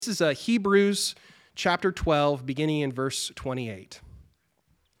This is Hebrews chapter 12, beginning in verse 28.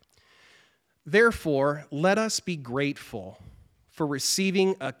 Therefore, let us be grateful for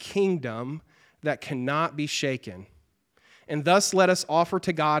receiving a kingdom that cannot be shaken, and thus let us offer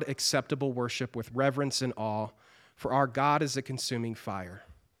to God acceptable worship with reverence and awe, for our God is a consuming fire.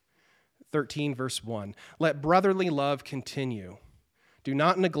 13, verse 1. Let brotherly love continue. Do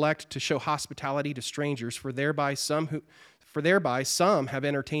not neglect to show hospitality to strangers, for thereby some have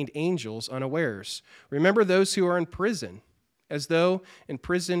entertained angels unawares. Remember those who are in prison, as though in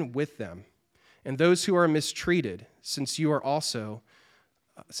prison with them, and those who are mistreated, since you also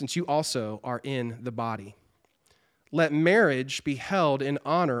are in the body. Let marriage be held in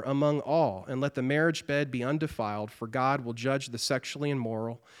honor among all, and let the marriage bed be undefiled, for God will judge the sexually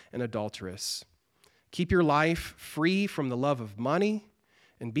immoral and adulterous. Keep your life free from the love of money,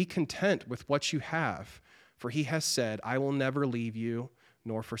 and be content with what you have, for he has said, I will never leave you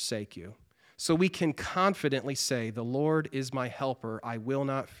nor forsake you. So we can confidently say, the Lord is my helper, I will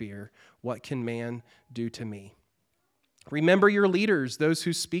not fear. What can man do to me? Remember your leaders, those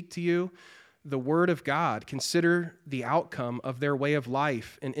who speak to you the word of God. Consider the outcome of their way of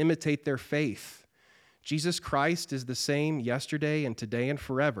life and imitate their faith. Jesus Christ is the same yesterday and today and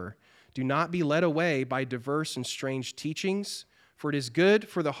forever. Do not be led away by diverse and strange teachings, for it is good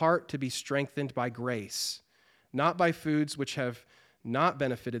for the heart to be strengthened by grace, not by foods which have not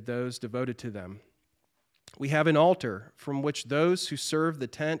benefited those devoted to them. We have an altar from which those who serve the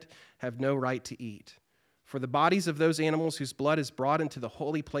tent have no right to eat. For the bodies of those animals whose blood is brought into the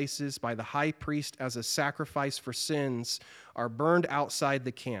holy places by the high priest as a sacrifice for sins are burned outside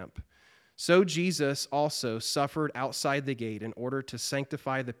the camp. So Jesus also suffered outside the gate in order to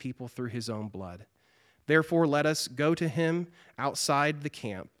sanctify the people through his own blood. Therefore, let us go to him outside the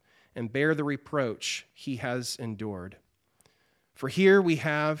camp and bear the reproach he has endured. For here we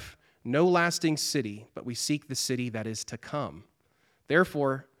have no lasting city, but we seek the city that is to come.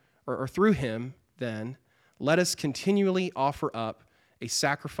 Therefore, or through him, then, let us continually offer up a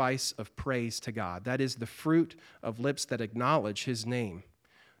sacrifice of praise to God. That is the fruit of lips that acknowledge his name.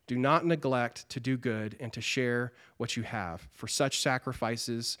 Do not neglect to do good and to share what you have, for such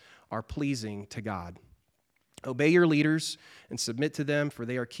sacrifices are pleasing to God. Obey your leaders and submit to them, for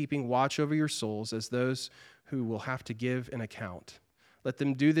they are keeping watch over your souls as those who will have to give an account. Let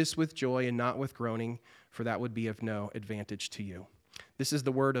them do this with joy and not with groaning, for that would be of no advantage to you. This is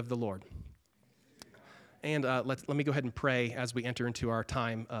the word of the Lord. And let me go ahead and pray as we enter into our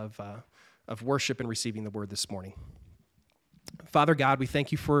time of worship and receiving the word this morning. Father God, we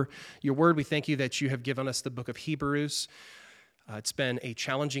thank you for your word. We thank you that you have given us the book of Hebrews. It's been a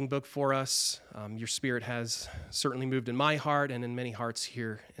challenging book for us. Your spirit has certainly moved in my heart and in many hearts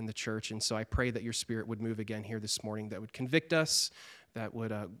here in the church. And so I pray that your spirit would move again here this morning, that would convict us, that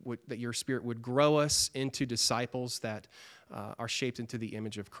your spirit would grow us into disciples that are shaped into the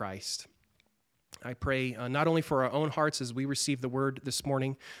image of Christ. I pray not only for our own hearts as we receive the word this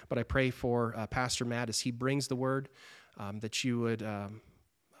morning, but I pray for Pastor Matt as he brings the word, that you would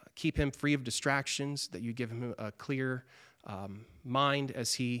keep him free of distractions, that you give him a clear mind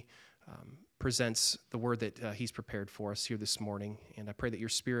as he presents the word that he's prepared for us here this morning. And I pray that your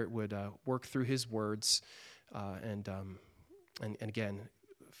spirit would work through his words and again,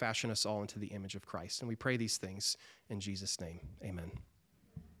 fashion us all into the image of Christ. And we pray these things in Jesus' name. Amen.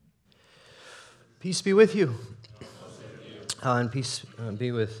 Peace be with you. And peace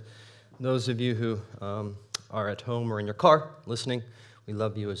be with those of you who are at home or in your car listening. We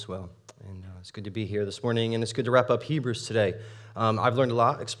love you as well. And it's good to be here this morning, and it's good to wrap up Hebrews today. I've learned a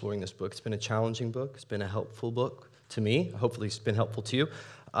lot exploring this book. It's been a challenging book. It's been a helpful book to me. Hopefully it's been helpful to you.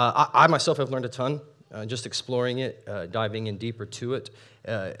 I myself have learned a ton just exploring it, diving in deeper to it,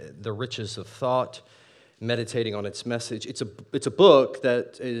 the riches of thought, meditating on its message. It's a book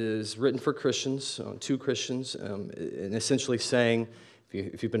that is written for Christians, to Christians, and essentially saying,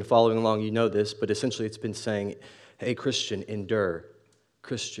 if you've been following along, you know this, but essentially it's been saying, hey, Christian, endure.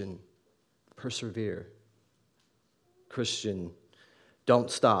 Christian, persevere. Christian, don't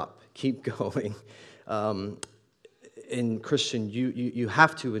stop. Keep going. In Christian, you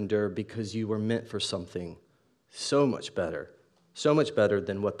have to endure because you were meant for something so much better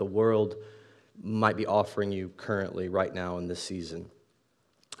than what the world might be offering you currently right now in this season.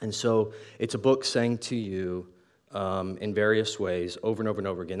 And so it's a book saying to you in various ways over and over and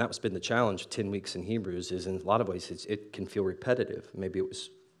over again. That's been the challenge 10 weeks in Hebrews, is in a lot of ways it can feel repetitive. Maybe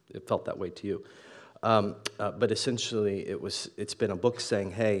it felt that way to you. But essentially it's been a book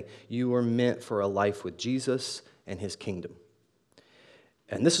saying, hey, you were meant for a life with Jesus and his kingdom.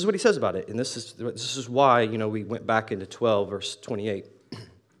 And this is what he says about it. And this is why, we went back into 12, verse 28.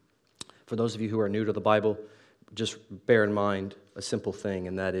 For those of you who are new to the Bible, just bear in mind a simple thing,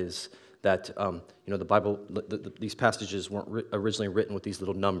 and that is that the Bible, these passages weren't originally written with these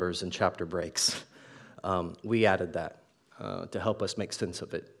little numbers and chapter breaks. We added that to help us make sense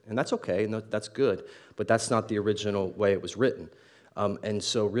of it, and that's okay, and that's good. But that's not the original way it was written. And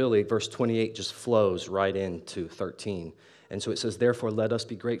so, really, verse 28 just flows right into 13. And so it says, "Therefore, let us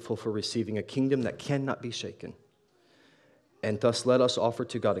be grateful for receiving a kingdom that cannot be shaken. And thus let us offer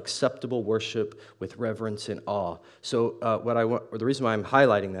to God acceptable worship with reverence and awe." So the reason why I'm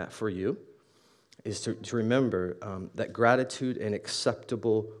highlighting that for you is to remember that gratitude and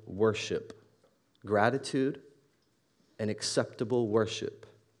acceptable worship, gratitude and acceptable worship,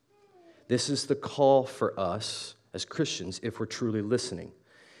 this is the call for us as Christians if we're truly listening.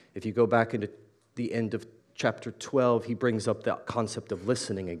 If you go back into the end of chapter 12, he brings up that concept of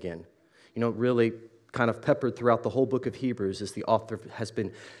listening again. Really kind of peppered throughout the whole book of Hebrews as the author has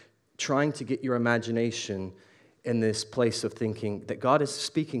been trying to get your imagination in this place of thinking that God is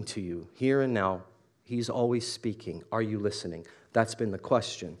speaking to you here and now. He's always speaking. Are you listening? That's been the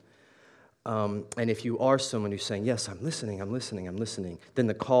question. And if you are someone who's saying, yes, I'm listening, then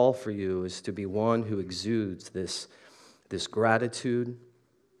the call for you is to be one who exudes this gratitude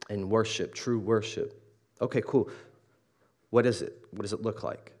and worship, true worship. Okay, cool. What is it? What does it look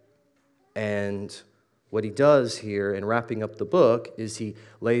like? And what he does here in wrapping up the book is he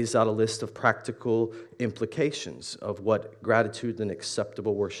lays out a list of practical implications of what gratitude and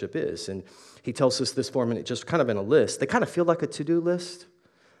acceptable worship is. And he tells us this for a minute, just kind of in a list. They kind of feel like a to-do list.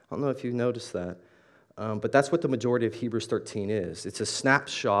 I don't know if you noticed that. But that's what the majority of Hebrews 13 is. It's a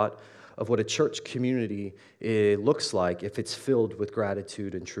snapshot of what a church community looks like if it's filled with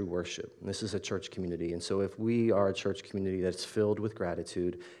gratitude and true worship. And this is a church community. And so if we are a church community that's filled with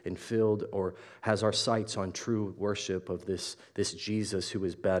gratitude and filled or has our sights on true worship of this Jesus who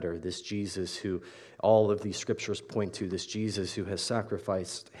is better, this Jesus who all of these scriptures point to, this Jesus who has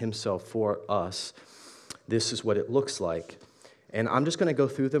sacrificed himself for us, this is what it looks like. And I'm just going to go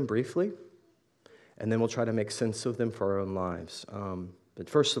through them briefly, and then we'll try to make sense of them for our own lives. But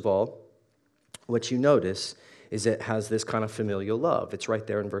first of all, what you notice is it has this kind of familial love. It's right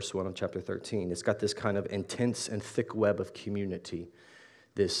there in verse 1 of chapter 13. It's got this kind of intense and thick web of community.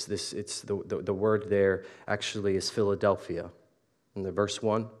 It's the word there actually is Philadelphia. In the verse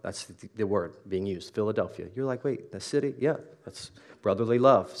 1, that's the word being used, Philadelphia. You're like, wait, the city? Yeah, that's brotherly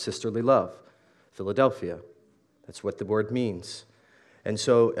love, sisterly love, Philadelphia. That's what the word means. And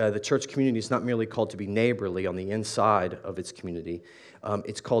so the church community is not merely called to be neighborly on the inside of its community.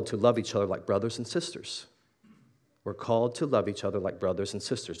 It's called to love each other like brothers and sisters. We're called to love each other like brothers and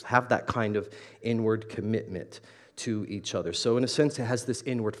sisters. Have that kind of inward commitment to each other. So in a sense, it has this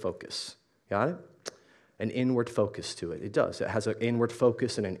inward focus. Got it? An inward focus to it. It does. It has an inward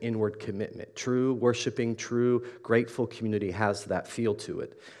focus and an inward commitment. True worshiping, true grateful community has that feel to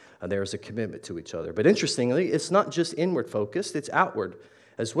it. There's a commitment to each other. But interestingly, it's not just inward focused, it's outward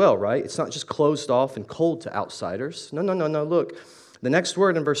as well, right? It's not just closed off and cold to outsiders. No. Look, the next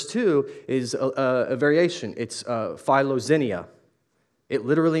word in verse 2 is a variation. It's philoxenia. It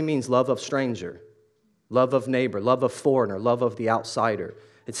literally means love of stranger, love of neighbor, love of foreigner, love of the outsider.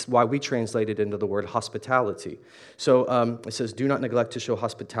 It's why we translate it into the word hospitality. So it says, do not neglect to show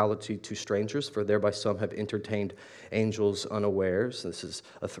hospitality to strangers, for thereby some have entertained angels unawares. This is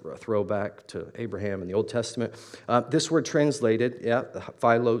a throwback to Abraham in the Old Testament. This word translated,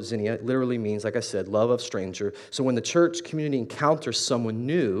 philoxenia, literally means, like I said, love of stranger. So when the church community encounters someone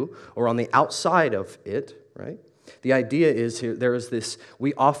new or on the outside of it, right? The idea is here,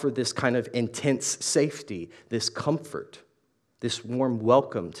 we offer this kind of intense safety, this comfort, this warm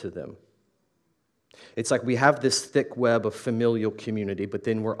welcome to them. It's like we have this thick web of familial community, but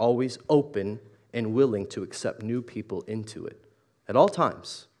then we're always open and willing to accept new people into it at all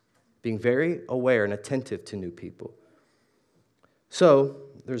times, being very aware and attentive to new people. So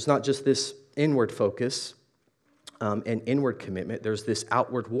there's not just this inward focus and inward commitment, there's this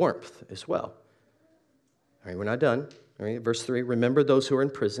outward warmth as well. All right, we're not done. All right, verse 3, remember those who are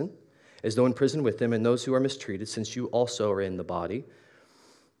in prison, as though in prison with them, and those who are mistreated, since you also are in the body.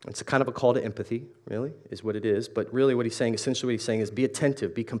 It's a kind of a call to empathy, really, is what it is. But really what he's saying, essentially what he's saying is be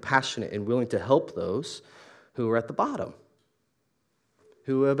attentive, be compassionate, and willing to help those who are at the bottom,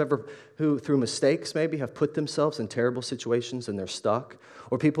 who through mistakes maybe have put themselves in terrible situations and they're stuck,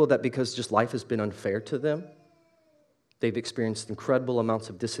 or people that because just life has been unfair to them, they've experienced incredible amounts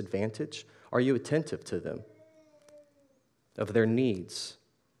of disadvantage. Are you attentive to them, of their needs,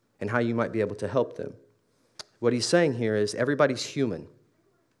 and how you might be able to help them? What he's saying here is everybody's human.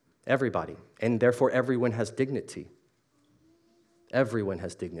 Everybody. And therefore everyone has dignity. Everyone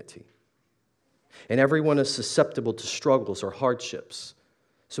has dignity. And everyone is susceptible to struggles or hardships.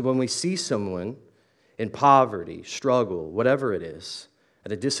 So when we see someone in poverty, struggle, whatever it is,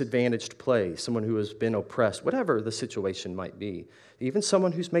 at a disadvantaged place, someone who has been oppressed, whatever the situation might be, even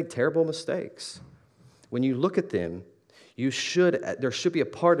someone who's made terrible mistakes, when you look at them, there should be a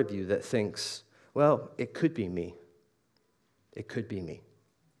part of you that thinks, well, it could be me. It could be me.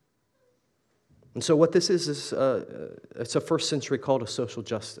 And so what this is it's a first century call to social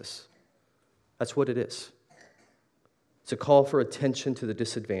justice. That's what it is. It's a call for attention to the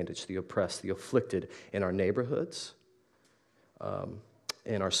disadvantaged, the oppressed, the afflicted in our neighborhoods,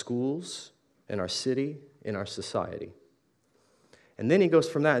 in our schools, in our city, in our society. And then he goes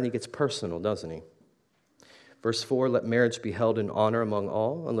from that and he gets personal, doesn't he? Verse 4, let marriage be held in honor among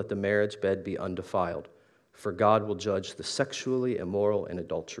all, and let the marriage bed be undefiled, for God will judge the sexually immoral and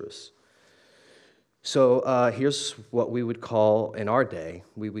adulterous. So here's what we would call, in our day,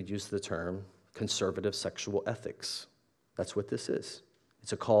 we would use the term conservative sexual ethics. That's what this is.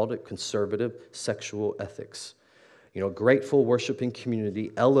 It's a call to conservative sexual ethics. You know, grateful worshiping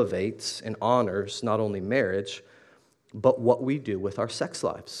community elevates and honors not only marriage, but what we do with our sex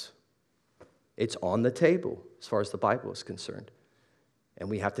lives. It's on the table as far as the Bible is concerned. And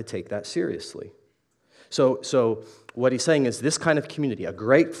we have to take that seriously. So what he's saying is this kind of community, a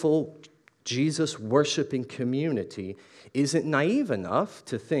grateful, Jesus worshiping community, isn't naive enough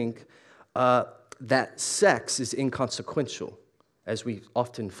to think that sex is inconsequential, as we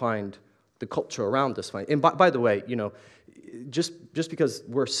often find the culture around us find. And by the way, you know, just because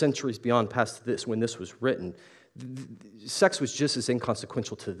we're centuries beyond past this when this was written, sex was just as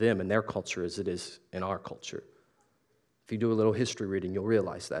inconsequential to them in their culture as it is in our culture. If you do a little history reading, you'll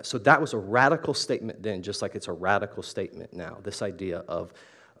realize that. So that was a radical statement then, just like it's a radical statement now, this idea of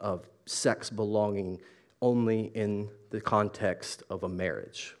sex belonging only in the context of a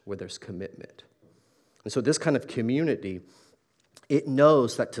marriage where there's commitment. And so this kind of community, it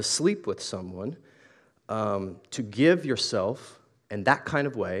knows that to sleep with someone, to give yourself in that kind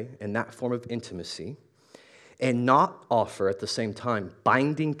of way, in that form of intimacy, and not offer at the same time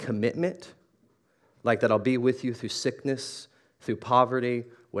binding commitment, like that I'll be with you through sickness, through poverty,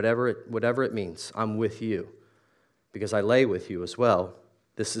 whatever it means, I'm with you, because I lay with you as well.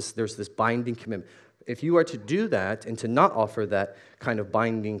 There's this binding commitment. If you are to do that and to not offer that kind of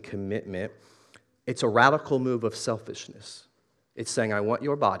binding commitment, it's a radical move of selfishness. It's saying, I want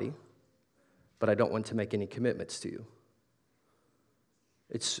your body, but I don't want to make any commitments to you.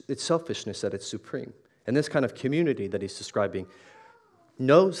 It's selfishness at its supreme. And this kind of community that he's describing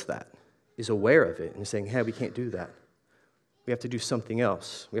knows that, is aware of it, and is saying, hey, we can't do that. We have to do something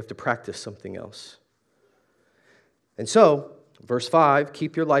else. We have to practice something else. And so, verse 5,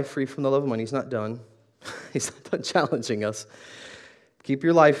 keep your life free from the love of money. He's not done. He's not done challenging us. Keep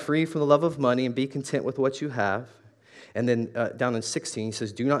your life free from the love of money and be content with what you have. And then down in 16, he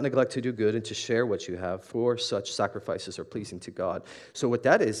says, do not neglect to do good and to share what you have, for such sacrifices are pleasing to God. So what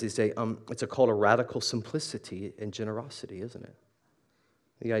that is it's a call to radical simplicity and generosity, isn't it?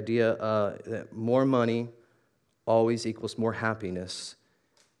 The idea that more money always equals more happiness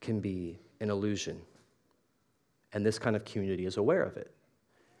can be an illusion. And this kind of community is aware of it.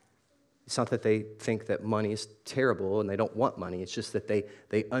 It's not that they think that money is terrible and they don't want money. It's just that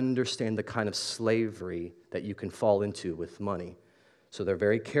they understand the kind of slavery that you can fall into with money. So they're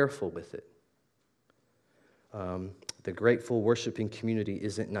very careful with it. The grateful worshiping community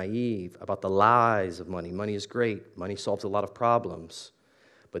isn't naive about the lies of money. Money is great. Money solves a lot of problems.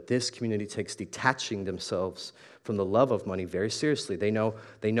 But this community takes detaching themselves from the love of money very seriously. They know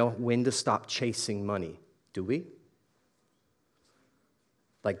when to stop chasing money. Do we?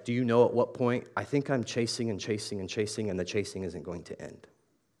 Like, do you know at what point? I think I'm chasing and chasing and chasing, and the chasing isn't going to end.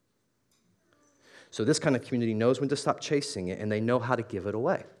 So this kind of community knows when to stop chasing it, and they know how to give it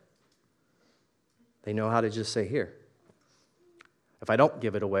away. They know how to just say, here. If I don't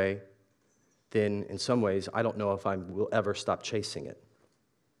give it away, then in some ways, I don't know if I will ever stop chasing it.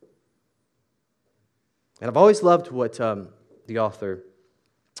 And I've always loved what the author,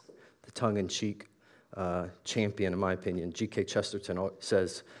 the tongue-in-cheek champion, in my opinion, G.K. Chesterton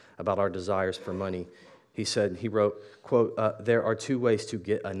says about our desires for money. He wrote, quote, there are two ways to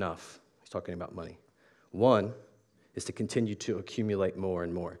get enough. He's talking about money. One is to continue to accumulate more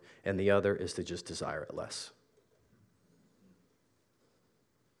and more, and the other is to just desire it less.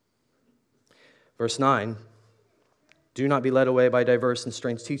 Verse 9, do not be led away by diverse and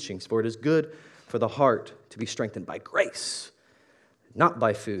strange teachings, for it is good for the heart to be strengthened by grace, not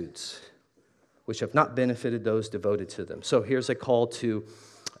by foods, which have not benefited those devoted to them. So here's a call to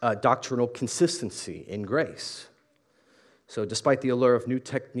doctrinal consistency in grace. So despite the allure of new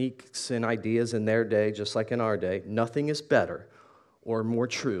techniques and ideas in their day, just like in our day, nothing is better or more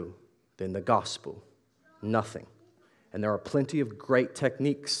true than the gospel. Nothing. And there are plenty of great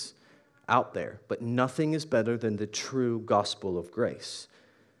techniques out there, but nothing is better than the true gospel of grace.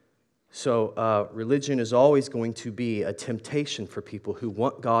 So religion is always going to be a temptation for people who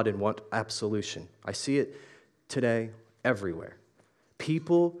want God and want absolution. I see it today everywhere.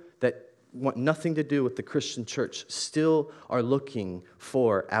 People that want nothing to do with the Christian church still are looking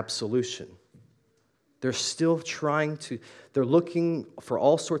for absolution. They're still they're looking for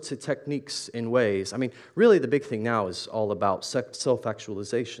all sorts of techniques and ways. I mean, really the big thing now is all about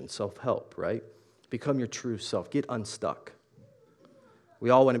self-actualization, self-help, right? Become your true self. Get unstuck.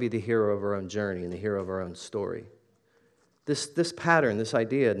 We all want to be the hero of our own journey and the hero of our own story. This pattern, this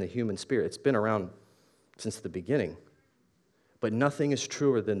idea in the human spirit, it's been around since the beginning. But nothing is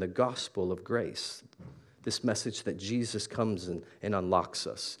truer than the gospel of grace, this message that Jesus comes and unlocks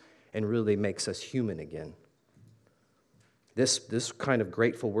us and really makes us human again. This kind of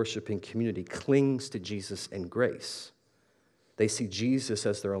grateful worshiping community clings to Jesus and grace. They see Jesus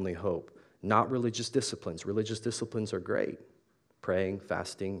as their only hope, not religious disciplines. Religious disciplines are great. Praying,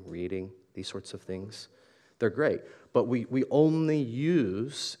 fasting, reading, these sorts of things. They're great. But we only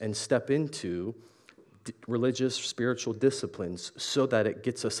use and step into religious, spiritual disciplines so that it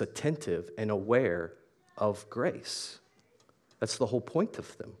gets us attentive and aware of grace. That's the whole point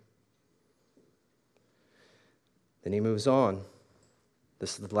of them. Then he moves on.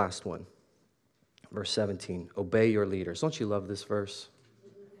 This is the last one. Verse 17, obey your leaders. Don't you love this verse?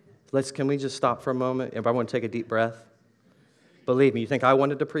 Can we just stop for a moment? If I want to take a deep breath. Believe me, you think I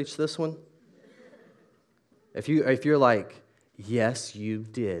wanted to preach this one? If you're like, yes, you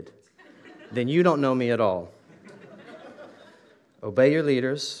did, then you don't know me at all. Obey your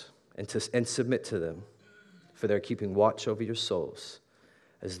leaders and submit to them, for they're keeping watch over your souls,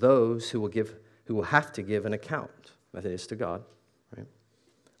 as those who will have to give an account. That is to God, right?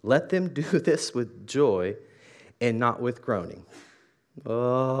 Let them do this with joy and not with groaning.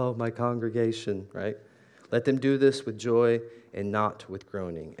 Oh, my congregation, right? Let them do this with joy and not with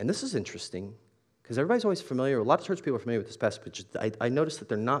groaning. And this is interesting, because everybody's always familiar, a lot of church people are familiar with this passage, but I noticed that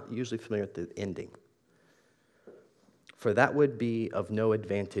they're not usually familiar with the ending. For that would be of no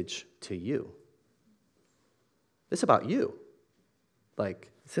advantage to you. It's about you.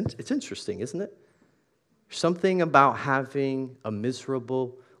 Like, it's interesting, isn't it? Something about having a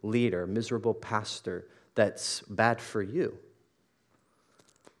miserable leader, miserable pastor, that's bad for you.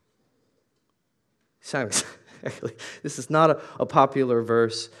 This is not a popular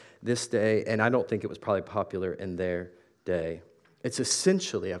verse this day, and I don't think it was probably popular in their day. It's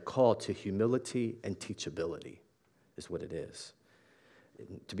essentially a call to humility and teachability, is what it is.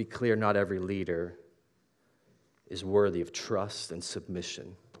 To be clear, not every leader is worthy of trust and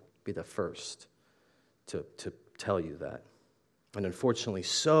submission. Be the first to tell you that. And unfortunately,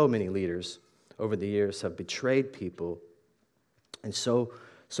 so many leaders over the years have betrayed people in so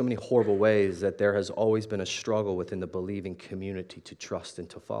many horrible ways that there has always been a struggle within the believing community to trust and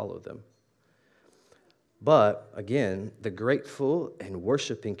to follow them. But, again, the grateful and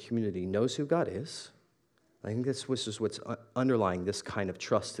worshiping community knows who God is. I think this is what's underlying this kind of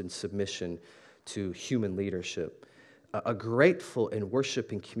trust and submission to human leadership. A grateful and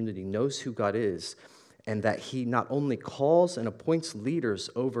worshiping community knows who God is, and that he not only calls and appoints leaders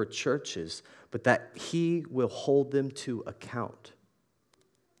over churches, but that he will hold them to account.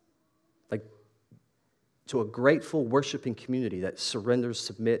 Like, to a grateful, worshiping community that surrenders,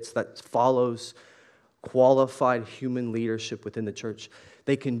 submits, that follows qualified human leadership within the church,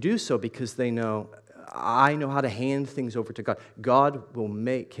 they can do so because they know, I know how to hand things over to God. God will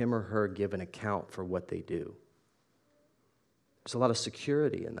make him or her give an account for what they do. There's a lot of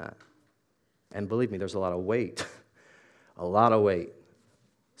security in that. And believe me, there's a lot of weight,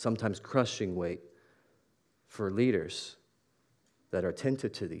 sometimes crushing weight for leaders that are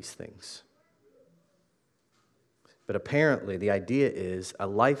attentive to these things. But apparently, the idea is a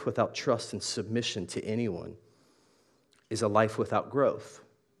life without trust and submission to anyone is a life without growth.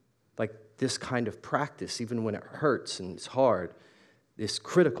 Like this kind of practice, even when it hurts and it's hard, is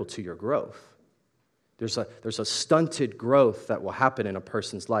critical to your growth. There's a stunted growth that will happen in a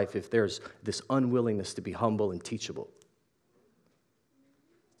person's life if there's this unwillingness to be humble and teachable.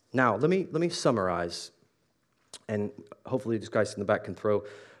 Now, let me summarize, and hopefully these guys in the back can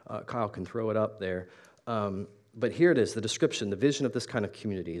Kyle can throw it up there. But here it is, the description, the vision of this kind of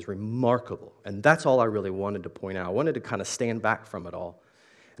community is remarkable, and that's all I really wanted to point out. I wanted to kind of stand back from it all.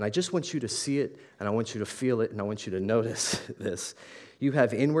 And I just want you to see it, and I want you to feel it, and I want you to notice this. You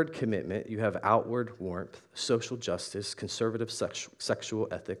have inward commitment, you have outward warmth, social justice, conservative sexual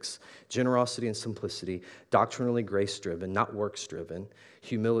ethics, generosity and simplicity, doctrinally grace-driven, not works-driven,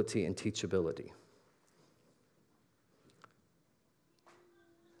 humility and teachability.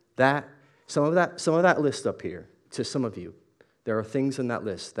 Some of that list up here, to some of you, there are things in that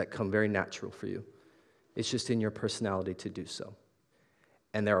list that come very natural for you. It's just in your personality to do so.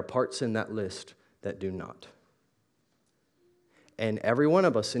 And there are parts in that list that do not. And every one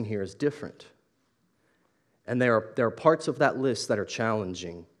of us in here is different. And there are parts of that list that are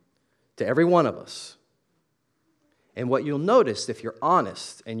challenging to every one of us. And what you'll notice, if you're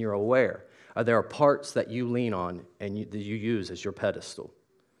honest and you're aware, there are parts that you lean on and that you use as your pedestal.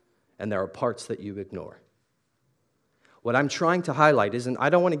 And there are parts that you ignore. What I'm trying to highlight isn't,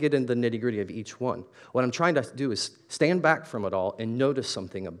 I don't want to get into the nitty-gritty of each one. What I'm trying to do is stand back from it all and notice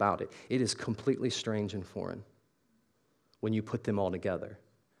something about it. It is completely strange and foreign when you put them all together.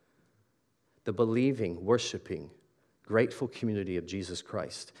 The believing, worshiping, grateful community of Jesus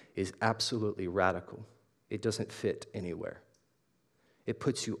Christ is absolutely radical. It doesn't fit anywhere. It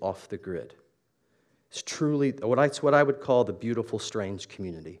puts you off the grid. It's truly what I would call the beautiful, strange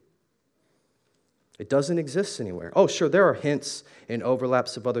community. It doesn't exist anywhere. Oh, sure, there are hints and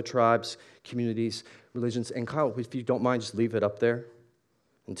overlaps of other tribes, communities, religions. And Kyle, if you don't mind, just leave it up there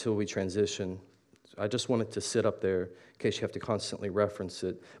until we transition. I just wanted to sit up there in case you have to constantly reference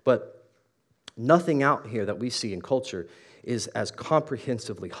it. But nothing out here that we see in culture is as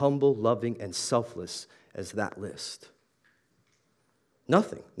comprehensively humble, loving, and selfless as that list.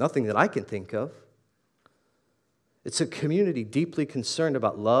 Nothing that I can think of. It's a community deeply concerned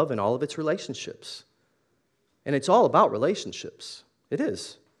about love and all of its relationships. And it's all about relationships. It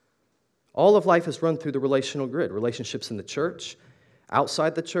is. All of life is run through the relational grid. Relationships in the church,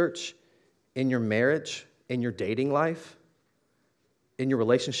 outside the church, in your marriage, in your dating life, in your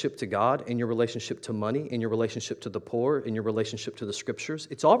relationship to God, in your relationship to money, in your relationship to the poor, in your relationship to the scriptures.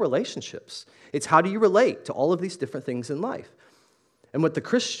 It's all relationships. It's how do you relate to all of these different things in life. And what the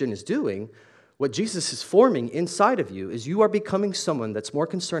Christian is doing, what Jesus is forming inside of you, is you are becoming someone that's more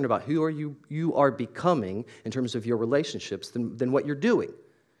concerned about who you are becoming in terms of your relationships than what you're doing.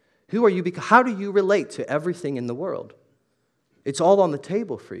 Who are you? How do you relate to everything in the world? It's all on the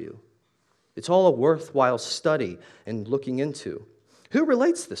table for you. It's all a worthwhile study and looking into. Who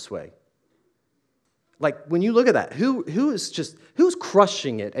relates this way? Like when you look at that, who's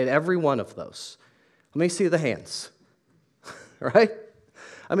crushing it at every one of those? Let me see the hands. Right?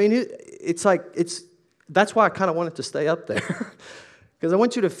 I mean, that's why I kind of wanted to stay up there. Because I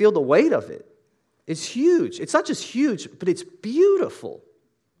want you to feel the weight of it. It's huge. It's not just huge, but it's beautiful.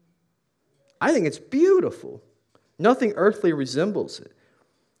 I think it's beautiful. Nothing earthly resembles it.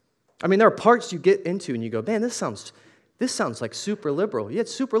 I mean, there are parts you get into and you go, man, this sounds like super liberal. Yeah,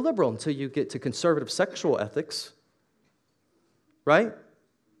 it's super liberal until you get to conservative sexual ethics. Right?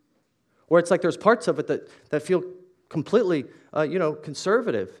 Or it's like there's parts of it that feel completely,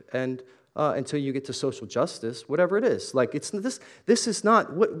 conservative, and until you get to social justice, whatever it is. Like it's this. This is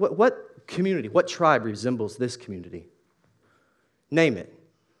not what community, what tribe resembles this community? Name it.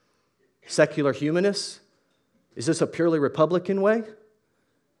 Secular humanists? Is this a purely Republican way?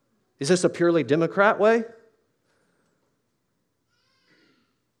 Is this a purely Democrat way?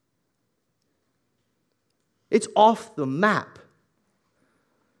 It's off the map.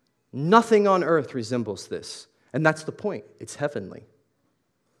 Nothing on earth resembles this. And that's the point. It's heavenly.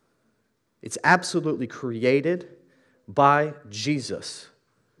 It's absolutely created by Jesus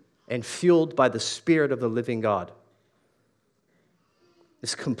and fueled by the Spirit of the living God.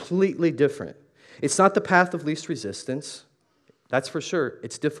 It's completely different. It's not the path of least resistance. That's for sure.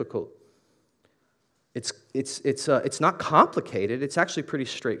 It's difficult. It's not complicated. It's actually pretty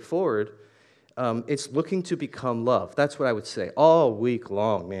straightforward. It's looking to become love. That's what I would say all week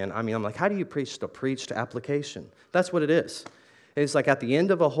long, man. I mean, I'm like, how do you preach to application? That's what it is. It's like at the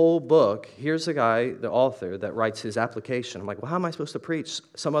end of a whole book, here's a guy, the author, that writes his application. I'm like, well, how am I supposed to preach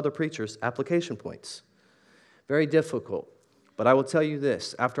some other preacher's application points? Very difficult. But I will tell you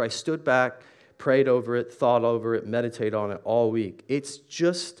this. After I stood back, prayed over it, thought over it, meditated on it all week, it's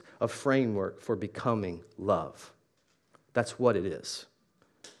just a framework for becoming love. That's what it is.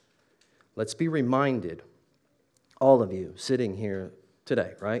 Let's be reminded, all of you sitting here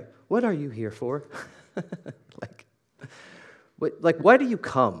today, right? What are you here for? Why do you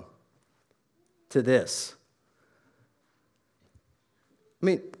come to this? I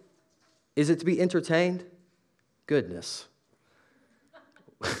mean, is it to be entertained? Goodness.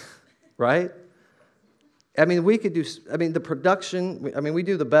 Right? I mean, we could do, I mean, the production, I mean, we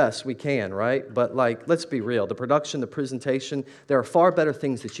do the best we can, right? But, like, let's be real. The production, the presentation, there are far better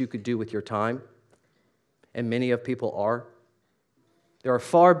things that you could do with your time, and many of people are. There are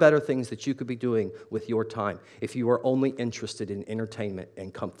far better things that you could be doing with your time if you are only interested in entertainment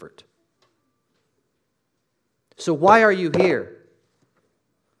and comfort. So why are you here?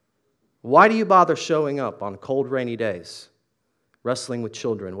 Why do you bother showing up on cold, rainy days, wrestling with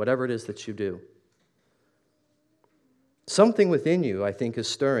children, whatever it is that you do? Something within you, I think, is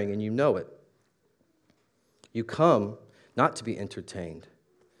stirring, and you know it. You come not to be entertained.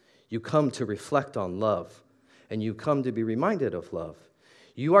 You come to reflect on love, and you come to be reminded of love.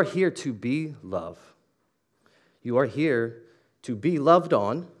 You are here to be love. You are here to be loved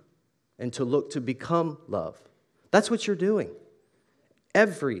on and to look to become love. That's what you're doing.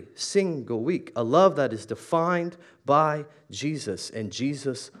 Every single week, a love that is defined by Jesus and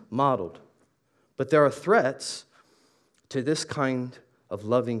Jesus modeled. But there are threats to this kind of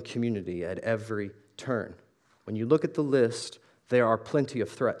loving community at every turn. When you look at the list, there are plenty of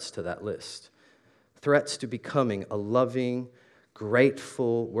threats to that list. Threats to becoming a loving,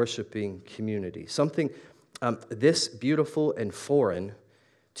 grateful, worshiping community. Something this beautiful and foreign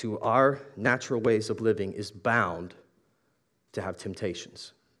to our natural ways of living is bound to have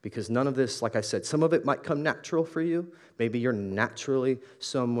temptations. Because none of this, like I said, some of it might come natural for you. Maybe you're naturally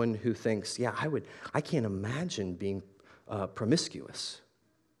someone who thinks, yeah, I can't imagine being promiscuous.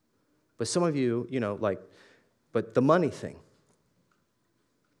 But some of you, but the money thing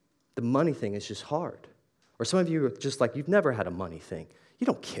is just hard. Or some of you are just like, you've never had a money thing. You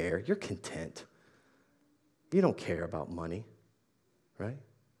don't care. You're content. You don't care about money, right?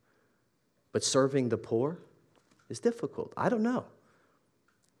 But serving the poor is difficult. I don't know.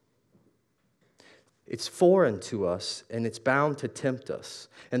 It's foreign to us, and it's bound to tempt us.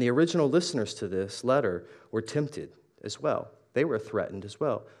 And the original listeners to this letter were tempted as well. They were threatened as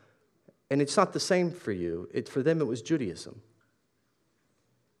well. And it's not the same for you. For them, it was Judaism.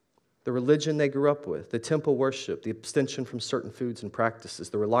 The religion they grew up with, the temple worship, the abstention from certain foods and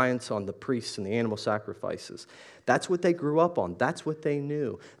practices, the reliance on the priests and the animal sacrifices. That's what they grew up on. That's what they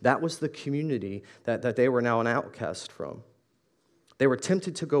knew. That was the community that they were now an outcast from. They were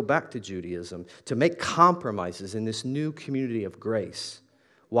tempted to go back to Judaism, to make compromises in this new community of grace.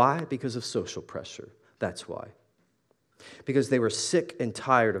 Why? Because of social pressure. That's why. Because they were sick and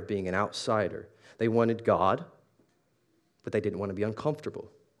tired of being an outsider. They wanted God, but they didn't want to be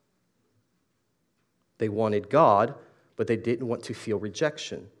uncomfortable. They wanted God, but they didn't want to feel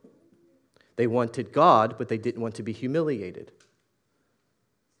rejection. They wanted God, but they didn't want to be humiliated.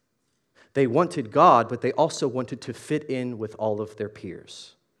 They wanted God, but they also wanted to fit in with all of their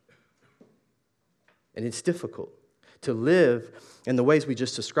peers. And it's difficult. To live in the ways we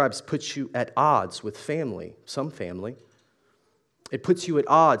just described puts you at odds with family, some family. It puts you at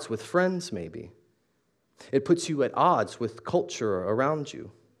odds with friends, maybe. It puts you at odds with culture around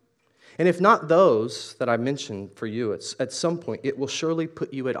you. And if not those that I mentioned for you, at some point, it will surely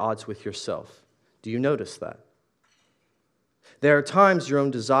put you at odds with yourself. Do you notice that? There are times your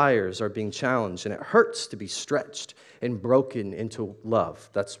own desires are being challenged, and it hurts to be stretched and broken into love.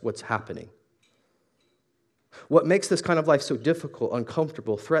 That's what's happening. What makes this kind of life so difficult,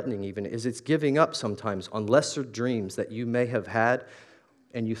 uncomfortable, threatening even, is it's giving up sometimes on lesser dreams that you may have had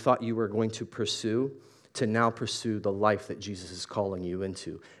and you thought you were going to pursue, to now pursue the life that Jesus is calling you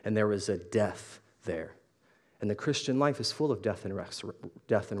into. And there is a death there. And the Christian life is full of death and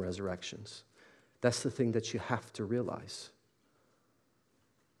resurrections. That's the thing that you have to realize.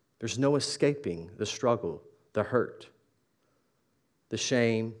 There's no escaping the struggle, the hurt, the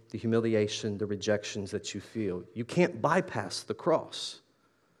shame, the humiliation, the rejections that you feel. You can't bypass the cross.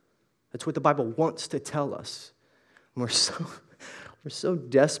 That's what the Bible wants to tell us. And we're so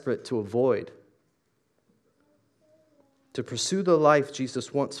desperate to avoid. To pursue the life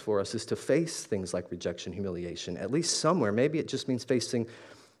Jesus wants for us is to face things like rejection, humiliation, at least somewhere. Maybe it just means facing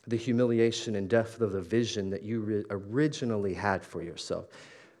the humiliation and death of the vision that you originally had for yourself.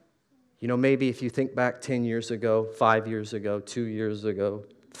 Maybe if you think back 10 years ago, 5 years ago, 2 years ago,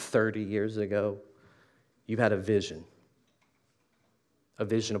 30 years ago, you've had a vision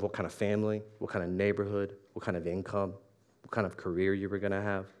of what kind of family, what kind of neighborhood, what kind of income, what kind of career you were going to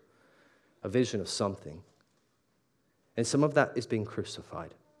have, a vision of something. And some of that is being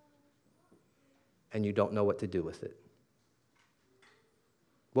crucified, and you don't know what to do with it.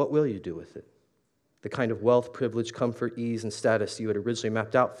 What will you do with it? The kind of wealth, privilege, comfort, ease, and status you had originally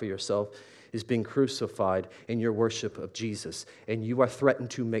mapped out for yourself is being crucified in your worship of Jesus, and you are threatened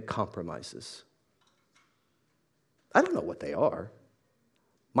to make compromises. I don't know what they are.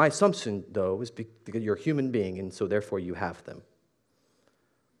 My assumption, though, is because you're a human being, and so therefore you have them.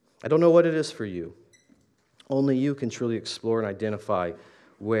 I don't know what it is for you. Only you can truly explore and identify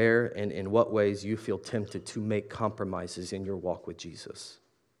where and in what ways you feel tempted to make compromises in your walk with Jesus.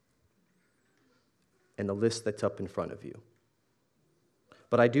 And the list that's up in front of you.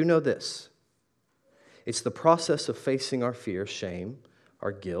 But I do know this. It's the process of facing our fear, shame,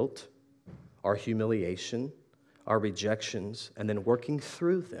 our guilt, our humiliation, our rejections, and then working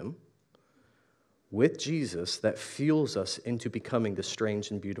through them with Jesus that fuels us into becoming the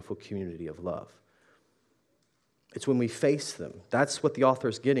strange and beautiful community of love. It's when we face them. That's what the author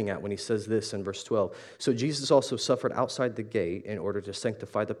is getting at when he says this in verse 12. So Jesus also suffered outside the gate in order to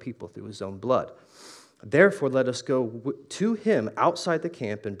sanctify the people through his own blood. Therefore, let us go to him outside the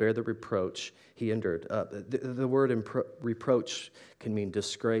camp and bear the reproach he endured. The word reproach can mean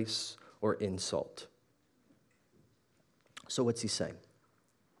disgrace or insult. So what's he saying?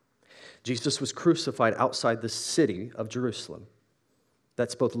 Jesus was crucified outside the city of Jerusalem.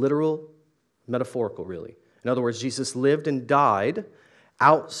 That's both literal, metaphorical, really. In other words, Jesus lived and died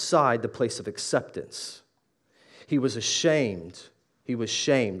outside the place of acceptance. He was shamed,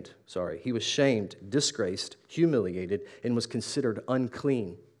 disgraced, humiliated, and was considered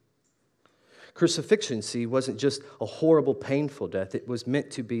unclean. Crucifixion, see, wasn't just a horrible, painful death. It was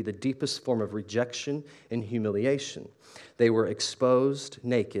meant to be the deepest form of rejection and humiliation. They were exposed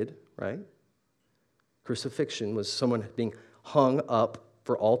naked, right? Crucifixion was someone being hung up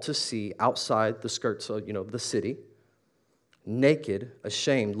for all to see outside the skirts of, the city, naked,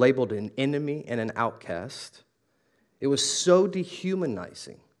 ashamed, labeled an enemy and an outcast. It was so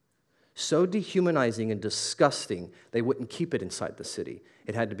dehumanizing and disgusting, they wouldn't keep it inside the city.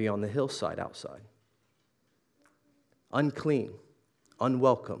 It had to be on the hillside outside. Unclean,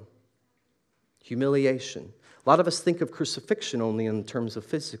 unwelcome, humiliation. A lot of us think of crucifixion only in terms of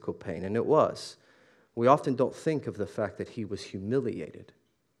physical pain, and it was. We often don't think of the fact that he was humiliated.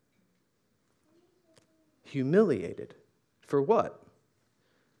 Humiliated. For what?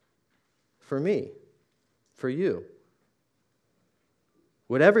 For me. For you.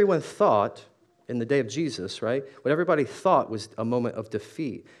 What everyone thought in the day of Jesus, right? What everybody thought was a moment of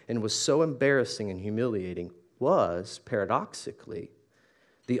defeat and was so embarrassing and humiliating was, paradoxically,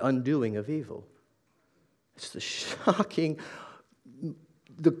 the undoing of evil. It's the shocking,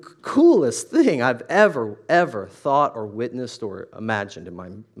 the coolest thing I've ever thought or witnessed or imagined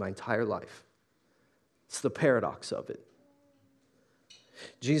in my entire life. It's the paradox of it.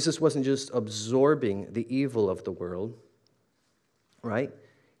 Jesus wasn't just absorbing the evil of the world, right?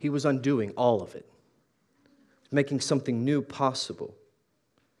 He was undoing all of it, making something new possible.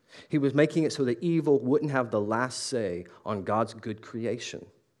 He was making it so that evil wouldn't have the last say on God's good creation.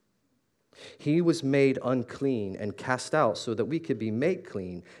 He was made unclean and cast out so that we could be made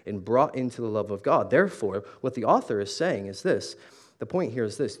clean and brought into the love of God. Therefore, what the author is saying is this. The point here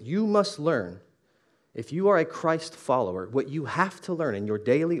is this. You must learn, if you are a Christ follower, what you have to learn in your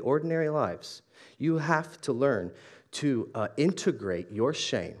daily, ordinary lives, you have to learn to integrate your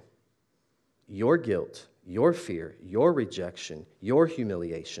shame, your guilt, your fear, your rejection, your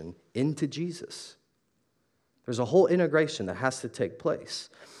humiliation into Jesus. There's a whole integration that has to take place.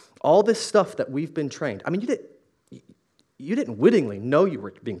 All this stuff that we've been trained, you didn't wittingly know you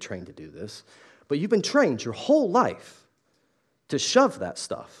were being trained to do this, but you've been trained your whole life to shove that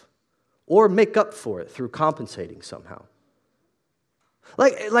stuff or make up for it through compensating somehow.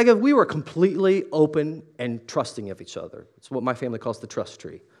 Like if we were completely open and trusting of each other. It's what my family calls the trust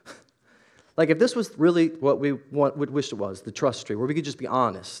tree. Like if this was really what we would wish it was, the trust tree, where we could just be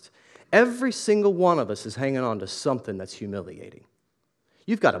honest. Every single one of us is hanging on to something that's humiliating.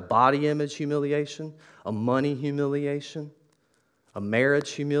 You've got a body image humiliation, a money humiliation, a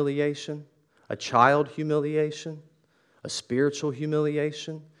marriage humiliation, a child humiliation, a spiritual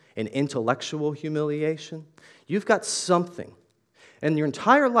humiliation, an intellectual humiliation. You've got something. And your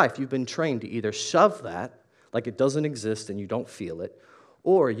entire life you've been trained to either shove that like it doesn't exist and you don't feel it,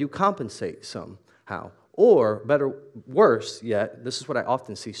 or you compensate somehow. Or worse yet, this is what I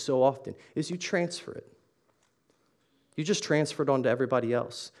often see so often, is you transfer it. You just transfer it onto everybody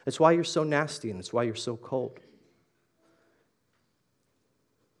else. It's why you're so nasty and it's why you're so cold.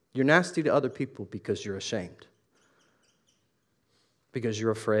 You're nasty to other people because you're ashamed. Because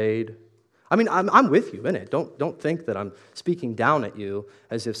you're afraid. I'm with you in it. Don't think that I'm speaking down at you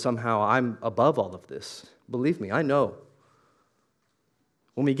as if somehow I'm above all of this. Believe me, I know.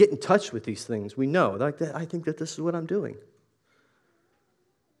 When we get in touch with these things, we know. I think that this is what I'm doing.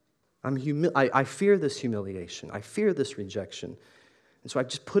 I fear this humiliation. I fear this rejection. And so I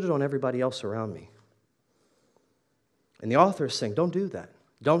just put it on everybody else around me. And the author is saying, don't do that.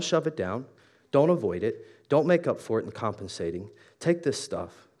 Don't shove it down. Don't avoid it. Don't make up for it in compensating. Take this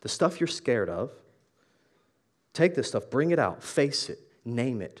stuff, the stuff you're scared of. Take this stuff, bring it out, face it,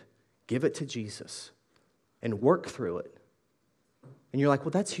 name it, give it to Jesus, and work through it. And you're like,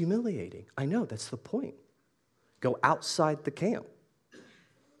 well, that's humiliating. I know, that's the point. Go outside the camp.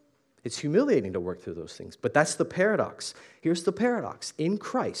 It's humiliating to work through those things, but that's the paradox. Here's the paradox. In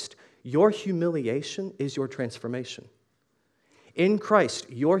Christ, your humiliation is your transformation. In Christ,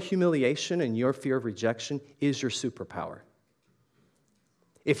 your humiliation and your fear of rejection is your superpower.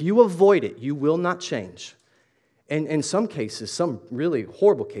 If you avoid it, you will not change. And in some cases, some really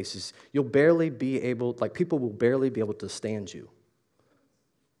horrible cases, you'll barely be able, like people will barely be able to stand you.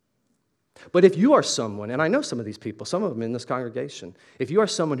 But if you are someone, and I know some of these people, some of them in this congregation, if you are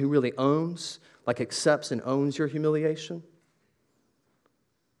someone who really owns, like accepts and owns your humiliation,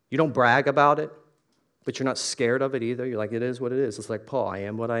 you don't brag about it, but you're not scared of it either. You're like, it is what it is. It's like Paul, I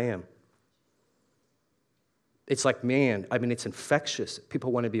am what I am. It's like, man, I mean, it's infectious.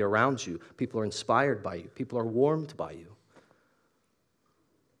 People want to be around you. People are inspired by you. People are warmed by you.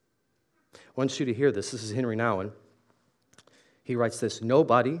 I want you to hear this. This is Henry Nouwen. He writes this: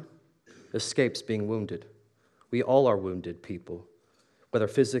 nobody escapes being wounded. We all are wounded people, whether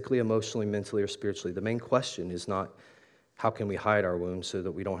physically, emotionally, mentally, or spiritually. The main question is not how can we hide our wounds so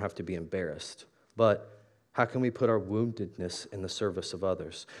that we don't have to be embarrassed, but how can we put our woundedness in the service of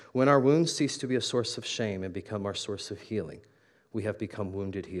others? When our wounds cease to be a source of shame and become our source of healing, we have become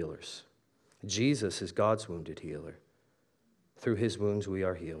wounded healers. Jesus is God's wounded healer. Through his wounds we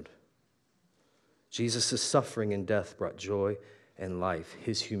are healed. Jesus' suffering and death brought joy and life.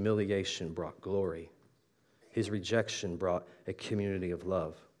 His humiliation brought glory. His rejection brought a community of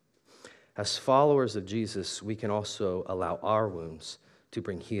love. As followers of Jesus, we can also allow our wounds to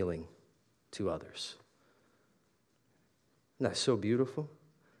bring healing to others. Isn't that so beautiful?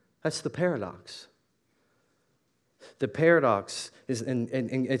 That's the paradox. The paradox is, and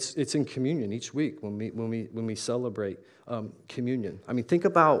it's in communion each week when we celebrate communion. I mean, think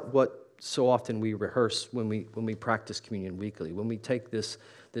about what so often we rehearse when we practice communion weekly. When we take this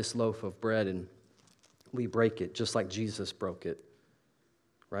loaf of bread and we break it, just like Jesus broke it,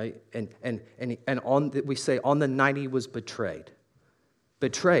 right? We say on the night he was betrayed.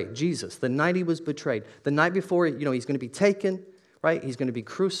 Betrayed, Jesus, the night he was betrayed. The night before, he's going to be taken, right? He's going to be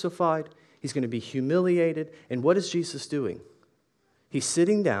crucified. He's going to be humiliated. And what is Jesus doing? He's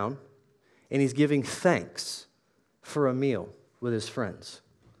sitting down and he's giving thanks for a meal with his friends.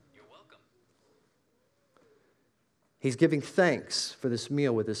 You're welcome. He's giving thanks for this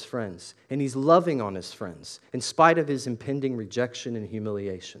meal with his friends. And he's loving on his friends in spite of his impending rejection and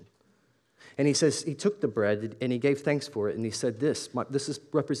humiliation. And he says, he took the bread and he gave thanks for it. And he said, this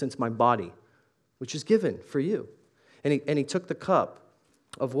represents my body, which is given for you. And he took the cup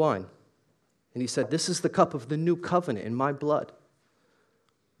of wine. And he said, this is the cup of the new covenant in my blood.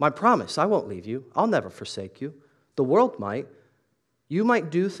 My promise, I won't leave you. I'll never forsake you. The world might. You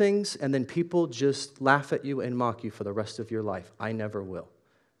might do things and then people just laugh at you and mock you for the rest of your life. I never will.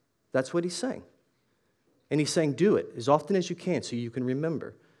 That's what he's saying. And he's saying, do it as often as you can so you can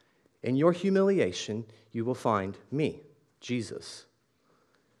remember. In your humiliation, you will find me, Jesus.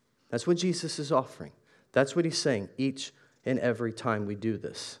 That's what Jesus is offering. That's what he's saying each and every time we do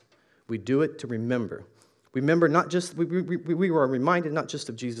this. We do it to remember. Remember not just, we were reminded not just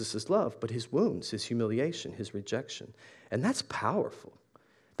of Jesus' love, but his wounds, his humiliation, his rejection. And that's powerful.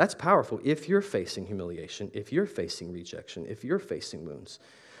 That's powerful if you're facing humiliation, if you're facing rejection, if you're facing wounds.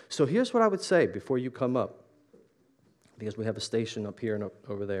 So here's what I would say before you come up, because we have a station up here and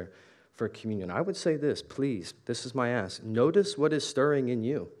over there for communion. I would say this, please, this is my ask. Notice what is stirring in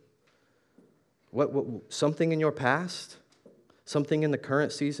you. What something in your past? Something in the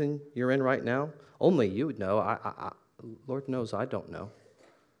current season you're in right now? Only you would know. Lord knows I don't know.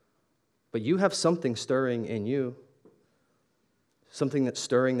 But you have something stirring in you. Something that's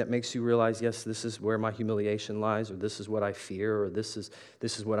stirring that makes you realize, yes, this is where my humiliation lies, or this is what I fear, or this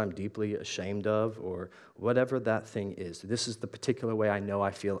is what I'm deeply ashamed of, or whatever that thing is. This is the particular way I know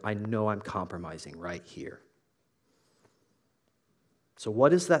I feel. I know I'm compromising right here. So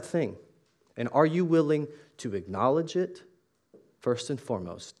what is that thing? And are you willing to acknowledge it first and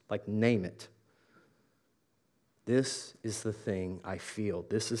foremost? Like, name it. This is the thing I feel.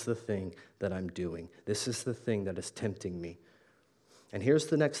 This is the thing that I'm doing. This is the thing that is tempting me. And here's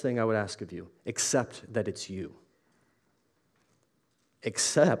the next thing I would ask of you. Accept that it's you.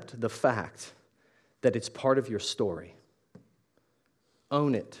 Accept the fact that it's part of your story.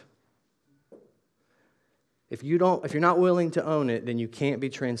 Own it. If you're not willing to own it, then you can't be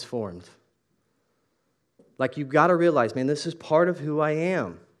transformed. Like, you've got to realize, man, this is part of who I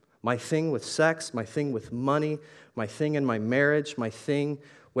am. My thing with sex, my thing with money, my thing in my marriage, my thing,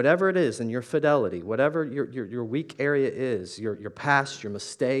 whatever it is in your fidelity, whatever your weak area is, your past, your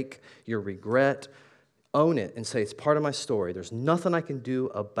mistake, your regret, own it and say, it's part of my story. There's nothing I can do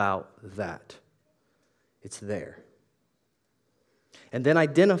about that. It's there. And then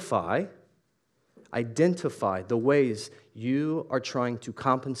identify the ways you are trying to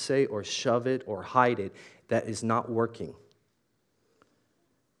compensate or shove it or hide it that is not working.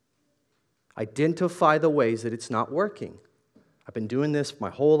 Identify the ways that it's not working. I've been doing this my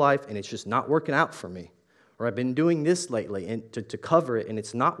whole life and it's just not working out for me. Or I've been doing this lately and to cover it and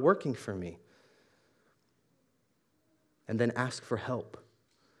it's not working for me. And then ask for help.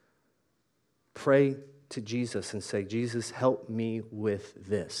 Pray to Jesus and say, Jesus, help me with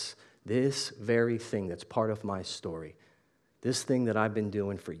this very thing that's part of my story. This thing that I've been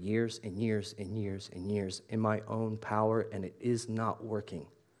doing for years and years and years and years in my own power, and it is not working.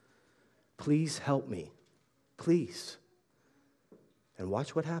 Please help me. Please. And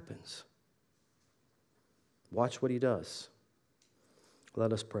watch what happens. Watch what he does.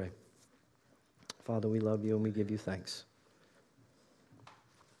 Let us pray. Father, we love you and we give you thanks.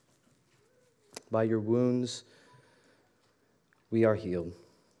 By your wounds, we are healed.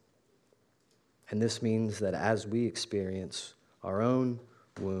 And this means that as we experience our own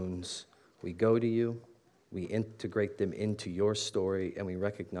wounds, we go to you, we integrate them into your story, and we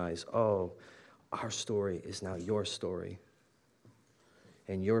recognize, oh, our story is now your story.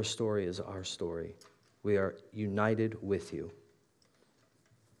 And your story is our story. We are united with you.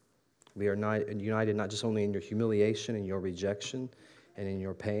 We are united not just only in your humiliation and your rejection and in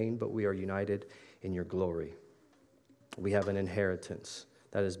your pain, but we are united in your glory. We have an inheritance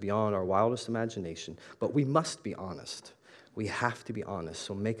that is beyond our wildest imagination, but we must be honest. We have to be honest,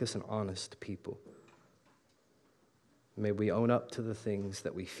 so make us an honest people. May we own up to the things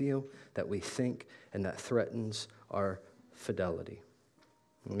that we feel, that we think, and that threatens our fidelity.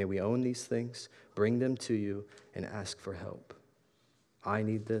 May we own these things, bring them to you, and ask for help. I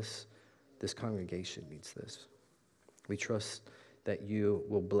need this. This congregation needs this. We trust that you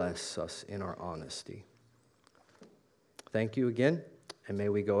will bless us in our honesty. Thank you again, and may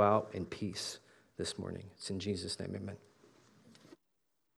we go out in peace this morning. It's in Jesus' name, amen.